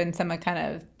 What's been some of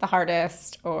kind of the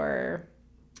hardest or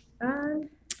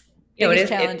biggest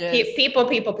challenges?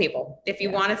 People. If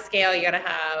you want to scale, you got to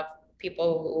have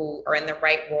people who are in the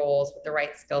right roles with the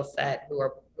right skill set, who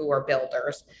are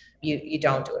builders. You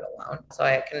don't do it alone. So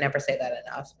I can never say that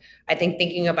enough. I think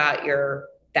thinking about your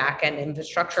back-end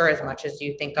infrastructure as much as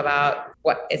you think about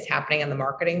what is happening on the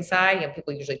marketing side.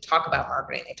 People usually talk about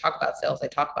marketing, they talk about sales, they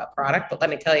talk about product, but let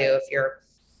me tell you, if your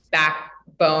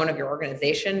backbone of your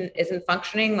organization isn't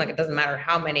functioning, like, it doesn't matter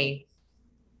how many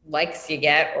likes you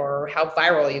get or how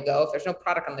viral you go, if there's no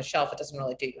product on the shelf, it doesn't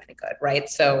really do you any good, right?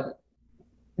 So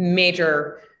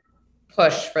major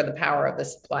push for the power of the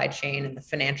supply chain and the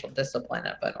financial discipline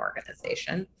of an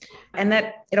organization, and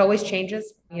that it always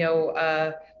changes.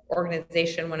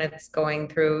 Organization, when it's going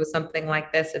through something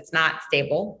like this, it's not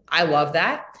stable. I love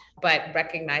that, but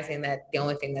recognizing that the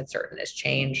only thing that's certain is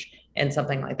change in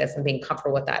something like this, and being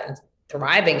comfortable with that and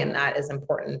thriving in that is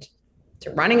important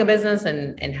to running a business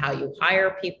and how you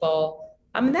hire people.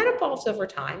 That evolves over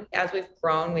time. As we've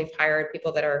grown, we've hired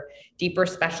people that are deeper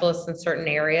specialists in certain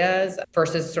areas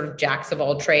versus sort of jacks of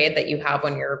all trade that you have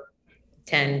when you're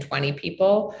 10, 20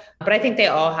 people. But I think they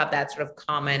all have that sort of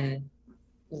common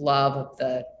love of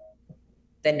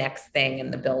the next thing in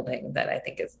the building that I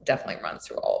think is definitely runs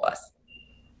through all of us.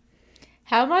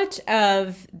 How much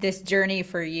of this journey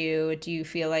for you do you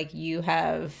feel like you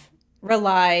have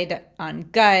relied on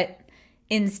gut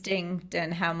instinct,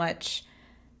 and how much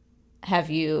have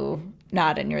you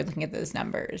not, and you're looking at those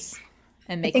numbers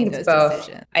and making those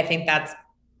decisions? I think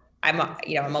I'm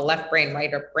a left brain,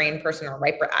 right brain person, or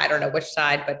right brain, I don't know which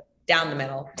side, but down the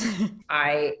middle.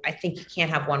 I think you can't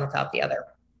have one without the other.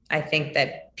 I think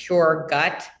that pure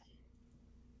gut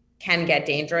can get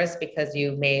dangerous because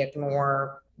you may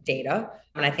ignore data.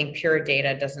 And I think pure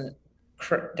data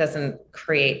doesn't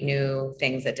create new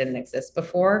things that didn't exist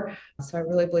before. So I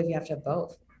really believe you have to have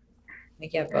both. I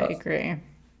think you have both. I agree.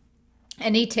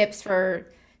 Any tips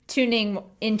for tuning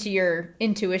into your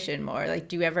intuition more? Like,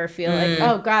 do you ever feel like,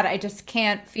 oh God, I just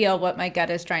can't feel what my gut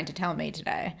is trying to tell me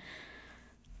today?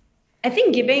 I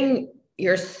think giving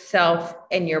yourself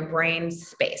and your brain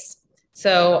space.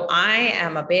 So I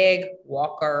am a big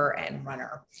walker and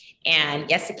runner. And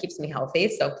yes, it keeps me healthy.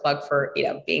 So plug for,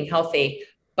 being healthy,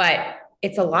 but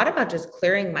it's a lot about just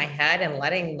clearing my head and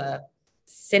letting the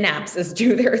synapses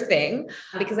do their thing.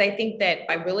 Because I think that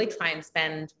I really try and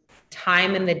spend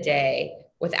time in the day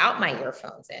without my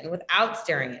earphones in, without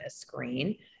staring at a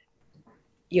screen,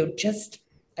 just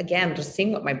again, just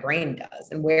seeing what my brain does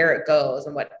and where it goes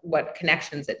and what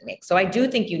connections it makes. So I do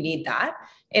think you need that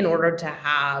in order to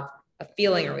have a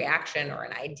feeling, a reaction, or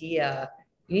an idea.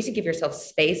 You need to give yourself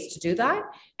space to do that.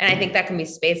 And I think that can be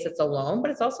space that's alone, but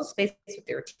it's also space with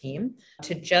your team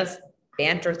to just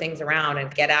banter things around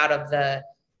and get out of the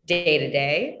day to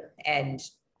day and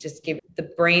just give the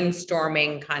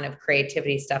brainstorming kind of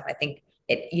creativity stuff. I think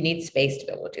you need space to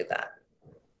be able to do that.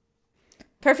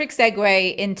 Perfect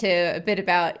segue into a bit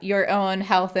about your own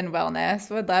health and wellness.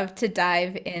 Would love to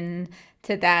dive into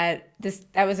that.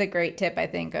 That was a great tip, I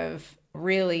think, of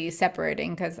really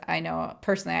separating, because I know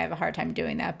personally I have a hard time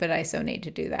doing that, but I so need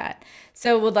to do that.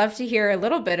 So would love to hear a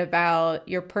little bit about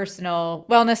your personal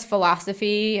wellness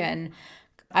philosophy. And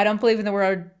I don't believe in the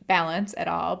word balance at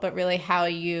all, but really how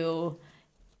you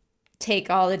take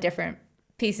all the different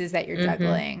pieces that you're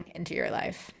juggling into your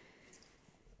life.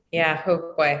 Yeah,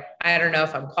 oh boy. I don't know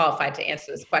if I'm qualified to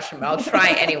answer this question, but I'll try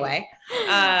anyway.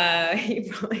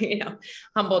 You probably,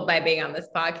 humbled by being on this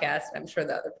podcast. I'm sure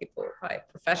the other people are probably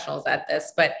professionals at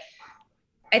this, but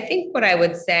I think what I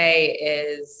would say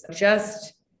is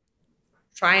just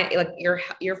try, like,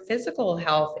 your physical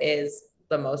health is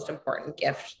the most important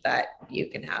gift that you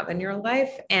can have in your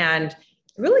life, and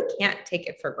you really can't take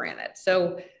it for granted.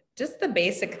 So just the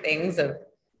basic things of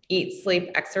eat, sleep,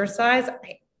 exercise,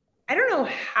 I don't know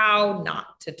how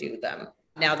not to do them.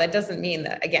 Now, that doesn't mean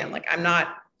that, again, like, I'm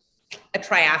not a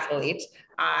triathlete.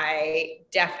 I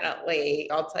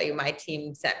definitely, I'll tell you, my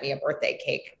team sent me a birthday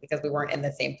cake because we weren't in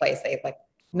the same place. They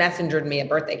messengered me a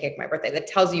birthday cake for my birthday. That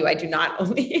tells you I do not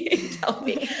only eat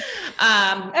healthy.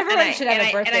 Everyone should have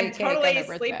a birthday and I'm cake on totally their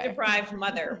birthday. sleep deprived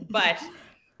mother, but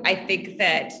I think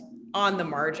that on the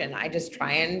margin, I just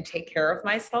try and take care of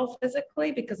myself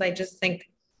physically, because I just think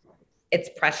it's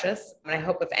precious. And I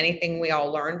hope, if anything we all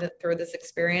learned through this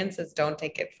experience, is don't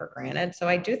take it for granted. So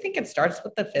I do think it starts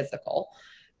with the physical,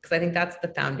 because I think that's the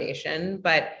foundation.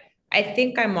 But I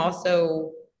think I'm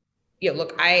also,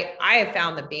 look, I have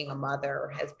found that being a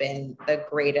mother has been the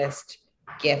greatest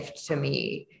gift to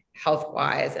me,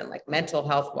 health-wise and like mental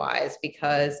health-wise,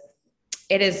 because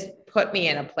it has put me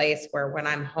in a place where when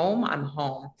I'm home,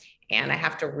 and I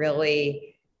have to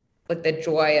really, like, the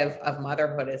joy of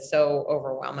motherhood is so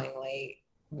overwhelmingly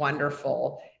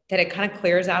wonderful that it kind of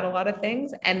clears out a lot of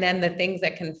things. And then the things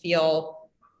that can feel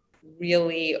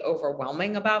really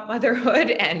overwhelming about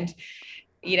motherhood, and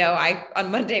on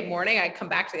Monday morning, I come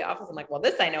back to the office. I'm like, well,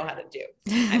 this I know how to do.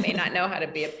 I may not know how to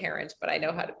be a parent, but I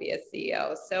know how to be a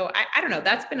CEO. So I don't know.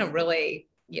 That's been a really,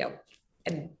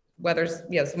 and whether,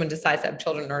 someone decides to have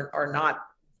children or not,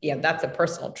 that's a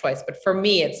personal choice. But for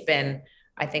me, it's been,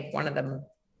 I think, one of the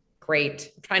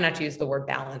great, try not to use the word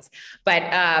balance, but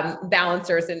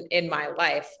balancers in my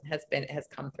life has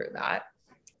come through that.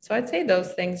 So I'd say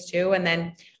those things too. And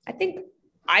then I think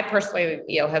I personally,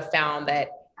 have found that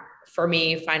for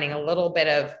me, finding a little bit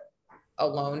of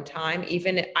alone time,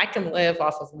 even I can live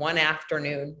off of one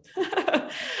afternoon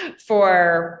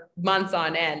for months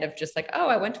on end of just like, oh,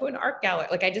 I went to an art gallery.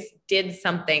 Like, I just did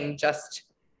something just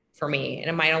for me, and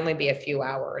it might only be a few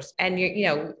hours. And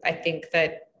I think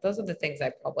that those are the things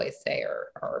I probably say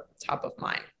are top of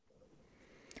mind.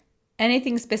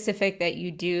 Anything specific that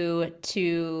you do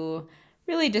to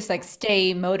really just like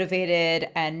stay motivated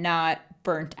and not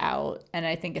burnt out? And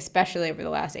I think especially over the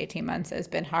last 18 months, it's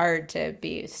been hard to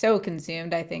be so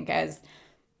consumed. I think as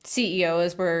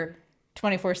CEOs, we're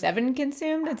 24/7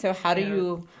 consumed. And so how do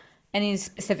you, any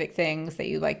specific things that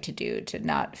you like to do to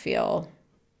not feel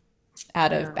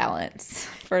out of balance,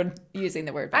 for using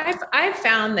the word balance? I've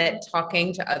found that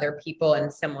talking to other people in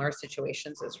similar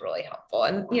situations is really helpful.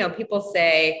 And, people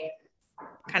say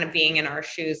kind of being in our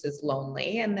shoes is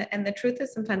lonely. And the truth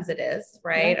is sometimes it is,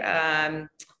 right? Yeah.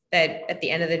 That at the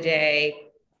end of the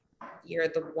day, you're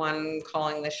the one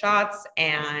calling the shots,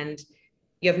 and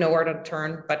you have nowhere to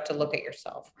turn but to look at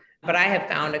yourself. But I have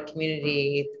found a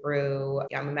community through,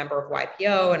 I'm a member of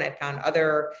YPO, and I found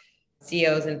other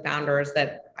CEOs and founders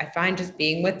that I find just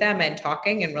being with them and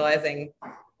talking and realizing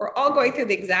we're all going through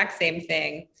the exact same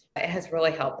thing, it has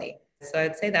really helped me. So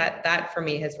I'd say that for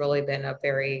me has really been a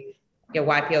very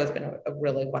YPO has been a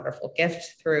really wonderful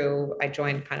gift through, I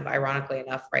joined kind of ironically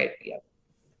enough, right,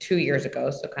 2 years ago.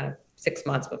 So kind of 6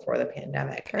 months before the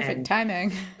pandemic. Perfect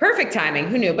timing. Perfect timing.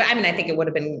 Who knew? But I mean, I think it would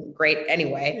have been great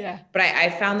anyway. Yeah. But I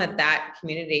found that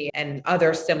community and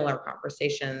other similar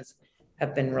conversations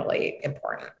have been really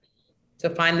important. So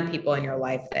find the people in your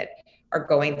life that are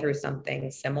going through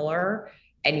something similar,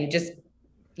 and you just,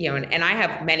 and I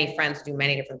have many friends who do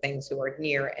many different things who are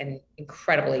near and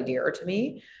incredibly dear to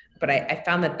me. But I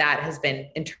found that has been,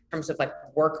 in terms of like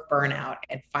work burnout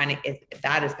and finding it,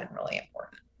 that has been really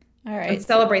important. All right. And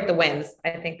celebrate the wins.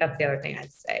 I think that's the other thing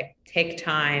I'd say. Take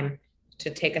time to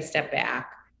take a step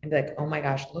back and be like, oh my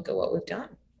gosh, look at what we've done.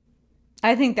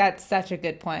 I think that's such a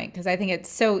good point, because I think it's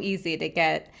so easy to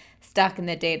get stuck in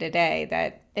the day-to-day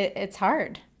that it's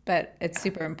hard, but it's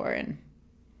super important.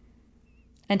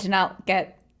 And to not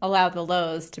allow the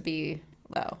lows to be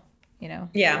low,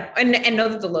 Yeah. And know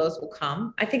that the lows will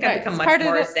come. I think I've become much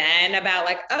more zen about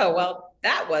like, oh, well,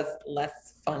 that was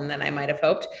less fun than I might have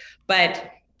hoped,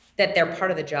 but that they're part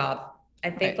of the job.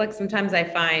 I think like sometimes I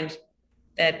find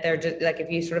that they're just like, if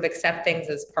you sort of accept things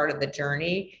as part of the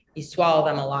journey, you swallow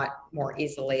them a lot more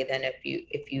easily than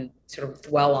if you sort of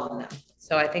dwell on them.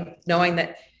 So I think knowing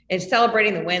that it's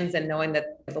celebrating the wins and knowing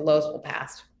that the lows will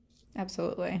pass.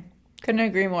 Absolutely. Couldn't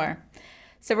agree more.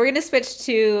 So we're going to switch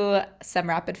to some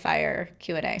rapid fire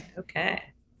Q&A. Okay.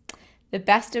 The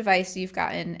best advice you've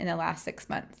gotten in the last 6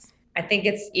 months? I think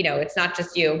it's, it's not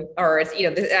just you, or it's,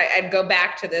 I'd go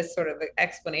back to this sort of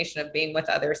explanation of being with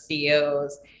other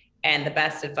CEOs. And the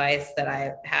best advice that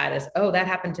I've had is, oh, that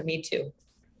happened to me too.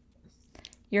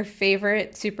 Your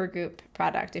favorite Supergoop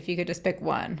product, if you could just pick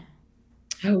one?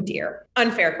 Oh dear.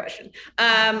 Unfair question.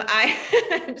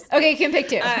 Okay, you can pick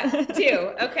two.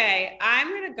 Two. Okay. I'm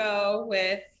going to go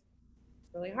with,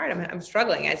 really hard. I'm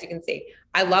struggling, as you can see.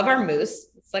 I love our mousse.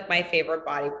 It's like my favorite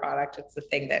body product. It's the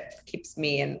thing that keeps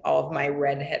me and all of my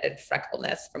redheaded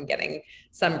freckleness from getting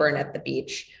sunburn at the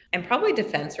beach. And probably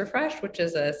Defense Refresh, which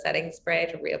is a setting spray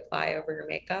to reapply over your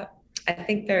makeup. I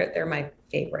think they're my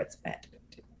favorites.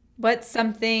 What's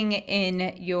something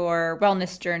in your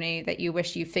wellness journey that you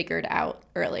wish you figured out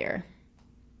earlier?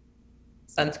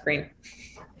 Sunscreen.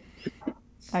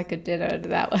 I could ditto to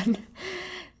that one.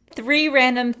 3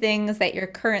 random things that you're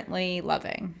currently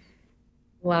loving.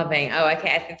 Loving. Oh,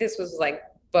 okay. I think this was like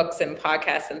books and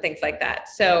podcasts and things like that.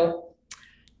 So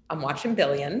I'm watching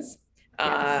Billions.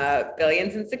 Yes.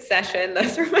 Billions in Succession.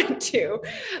 Those are my 2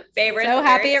 favorites. So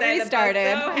happy it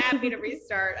restarted. So happy to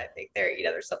restart. I think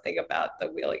there's something about the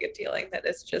wheeling and dealing that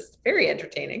is just very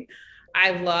entertaining.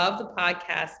 I love the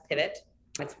podcast Pivot.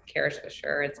 It's Kara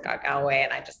Swisher and Scott Galloway,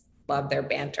 and I just love their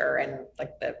banter and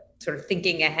like the sort of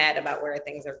thinking ahead about where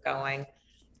things are going.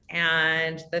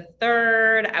 And the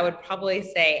third, I would probably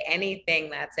say anything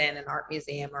that's in an art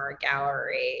museum or a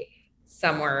gallery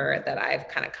somewhere that I've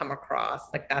kind of come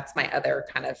across. Like that's my other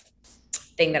kind of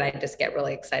thing that I just get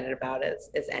really excited about is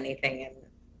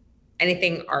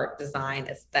anything art, design,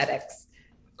 aesthetics.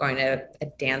 Going to a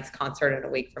dance concert in a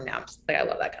week from now. I'm just like, I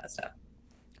love that kind of stuff.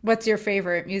 What's your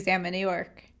favorite museum in New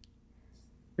York?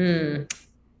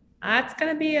 That's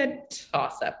going to be a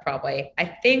toss-up probably. I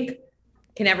think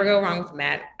can never go wrong with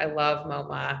Met. I love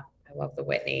MoMA. I love the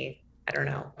Whitney. I don't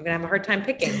know. I'm going to have a hard time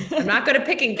picking. I'm not good at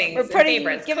picking things. We're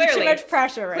giving too much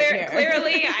pressure here.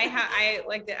 Clearly, I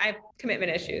have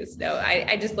commitment issues. No, I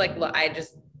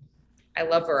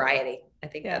love variety. I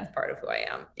think that's part of who I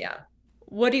am. Yeah.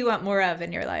 What do you want more of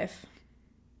in your life?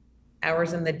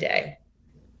 Hours in the day.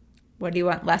 What do you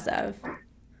want less of?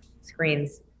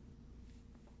 Screens.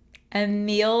 A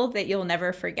meal that you'll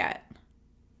never forget.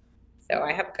 So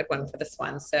I have a good one for this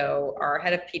one. So our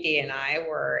head of PD and I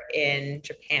were in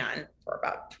Japan for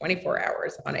about 24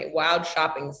 hours on a wild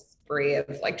shopping spree of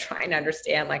like trying to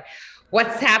understand like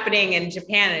what's happening in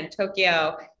Japan and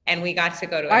Tokyo. And we got to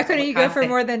go to. Why couldn't you go for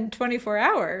more than 24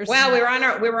 hours? Well, we were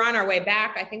on our way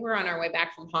back. I think we were on our way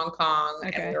back from Hong Kong,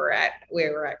 okay. And we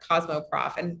were at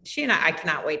Cosmoprof, and she and I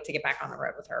cannot wait to get back on the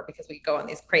road with her because we go on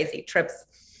these crazy trips,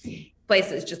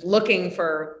 places, just looking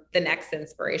for the next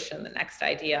inspiration, the next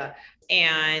idea.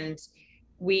 And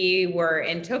we were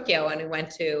in Tokyo, and we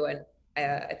went to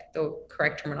the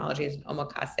correct terminology is an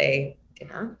omakase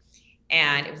dinner,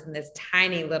 and it was in this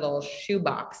tiny little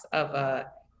shoebox of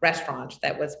a restaurant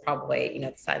that was probably,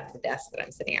 the size of the desk that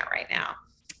I'm sitting at right now.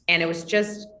 And it was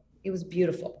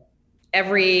beautiful.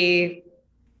 Every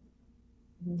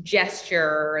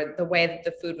gesture, the way that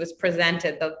the food was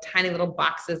presented, the tiny little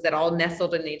boxes that all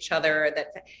nestled in each other,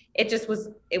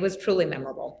 it was truly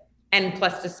memorable. And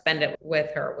plus to spend it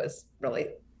with her was really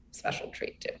a special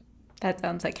treat too. That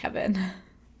sounds like heaven.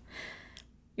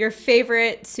 your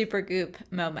favorite Supergoop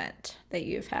moment that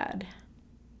you've had?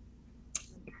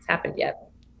 It's happened yet.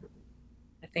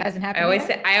 I think hasn't happened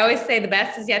yet? I always say the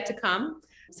best is yet to come.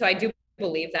 So I do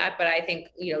believe that, but I think,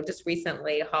 just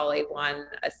recently Holly won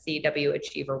a CW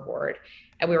Achiever Award,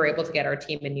 and we were able to get our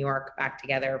team in New York back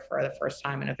together for the first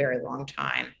time in a very long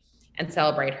time and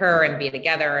celebrate her and be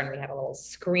together. And we had a little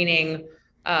screening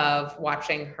of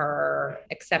watching her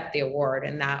accept the award.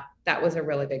 And that was a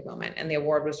really big moment. And the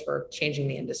award was for changing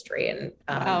the industry. And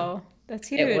wow, that's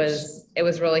huge. It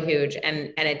was really huge.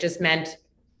 And it just meant,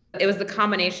 it was the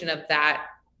combination of that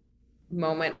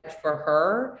moment for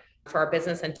her, for our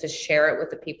business, and to share it with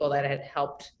the people that had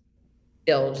helped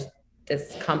build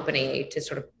this company to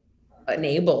sort of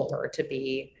enable her to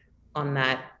be on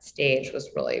that stage was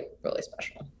really, really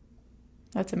special.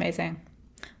 That's amazing.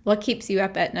 What keeps you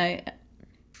up at night?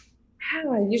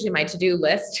 Usually my to-do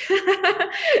list.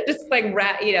 Just like,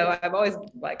 I'm always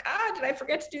like, did I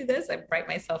forget to do this? I write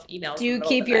myself emails. Do you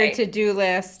keep your to-do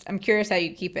list? I'm curious how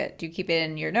you keep it. Do you keep it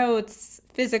in your notes,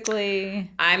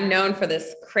 physically? I'm known for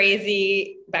this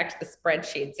crazy, back to the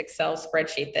spreadsheets, Excel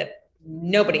spreadsheet that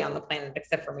nobody on the planet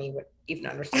except for me would even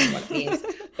understand what it means.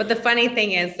 But the funny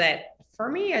thing is that for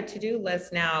me, a to-do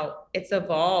list now, it's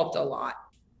evolved a lot.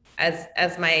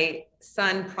 As my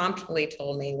son promptly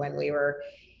told me when we were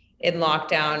in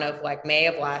lockdown of like May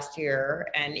of last year,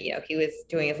 and he was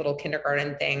doing his little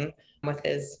kindergarten thing with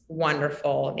his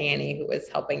wonderful nanny who was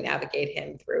helping navigate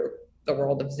him through the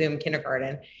world of Zoom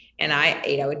kindergarten. And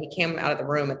and he came out of the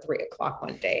room at 3:00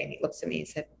 one day, and he looks at me and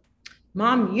said,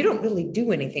 "Mom, you don't really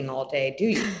do anything all day, do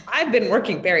you? I've been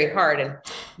working very hard and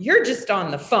you're just on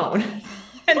the phone."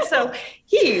 And so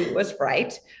he was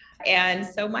right. And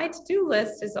so my to-do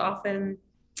list is often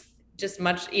just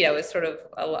much, it's sort of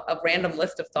a random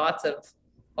list of thoughts of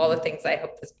all the things I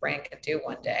hope this brand can do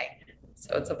one day.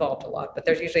 So it's evolved a lot, but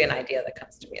there's usually an idea that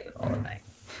comes to me in the middle of the night.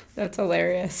 That's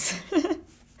hilarious.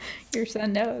 Your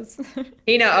son knows.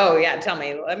 Oh yeah,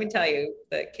 let me tell you,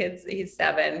 the kids, he's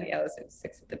 7, he was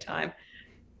 6 at the time.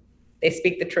 They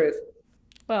speak the truth.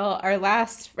 Well, our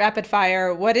last rapid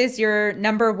fire, what is your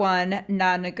number one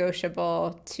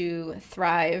non-negotiable to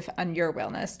thrive on your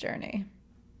wellness journey?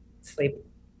 Sleep.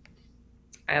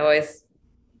 I always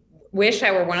wish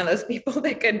I were one of those people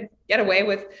that could get away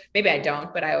with, maybe I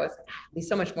don't, but I always be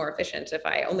so much more efficient if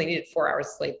I only needed 4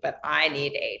 hours sleep, but I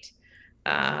need 8.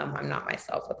 I'm not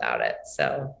myself without it.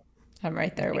 So I'm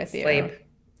right there with you. Sleep.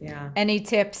 Yeah. Any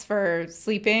tips for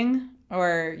sleeping, or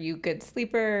are you good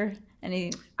sleeper?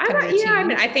 Any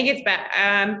I think it's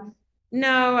bad.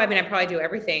 No, I probably do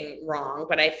everything wrong,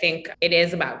 but I think it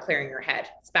is about clearing your head.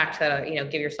 It's back to,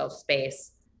 give yourself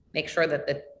space, make sure that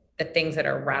the things that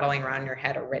are rattling around your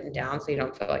head are written down so you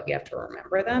don't feel like you have to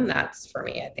remember them. That's, for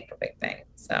me, I think, a big thing.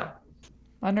 So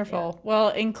wonderful. Yeah. Well,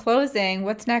 in closing,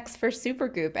 what's next for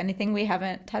Supergoop? Anything we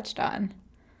haven't touched on?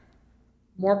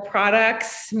 More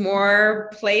products, more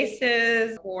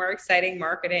places, more exciting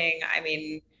marketing.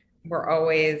 We're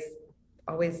always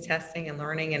testing and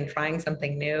learning and trying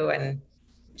something new and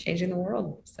changing the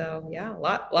world. So yeah, a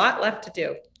lot left to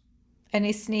do.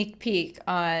 Any sneak peek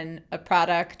on a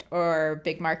product or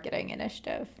big marketing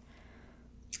initiative?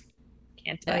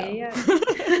 Can't tell you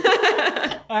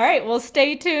yet. All right, well,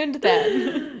 stay tuned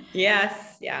then.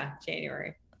 Yes, yeah,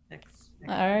 January next.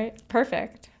 All right,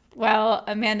 perfect. Well,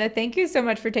 Amanda, thank you so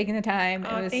much for taking the time.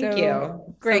 Oh, it was thank you.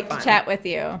 Great to chat with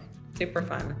you. Super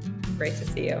fun. Great to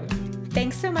see you.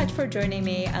 Thanks so much for joining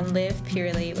me on Live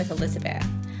Purely with Elizabeth.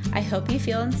 I hope you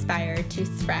feel inspired to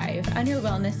thrive on your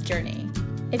wellness journey.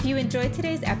 If you enjoyed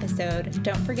today's episode,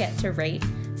 don't forget to rate,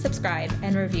 subscribe,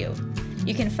 and review.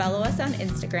 You can follow us on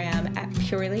Instagram at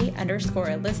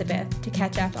purely_Elizabeth to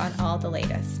catch up on all the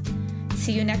latest.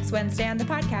 See you next Wednesday on the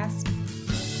podcast.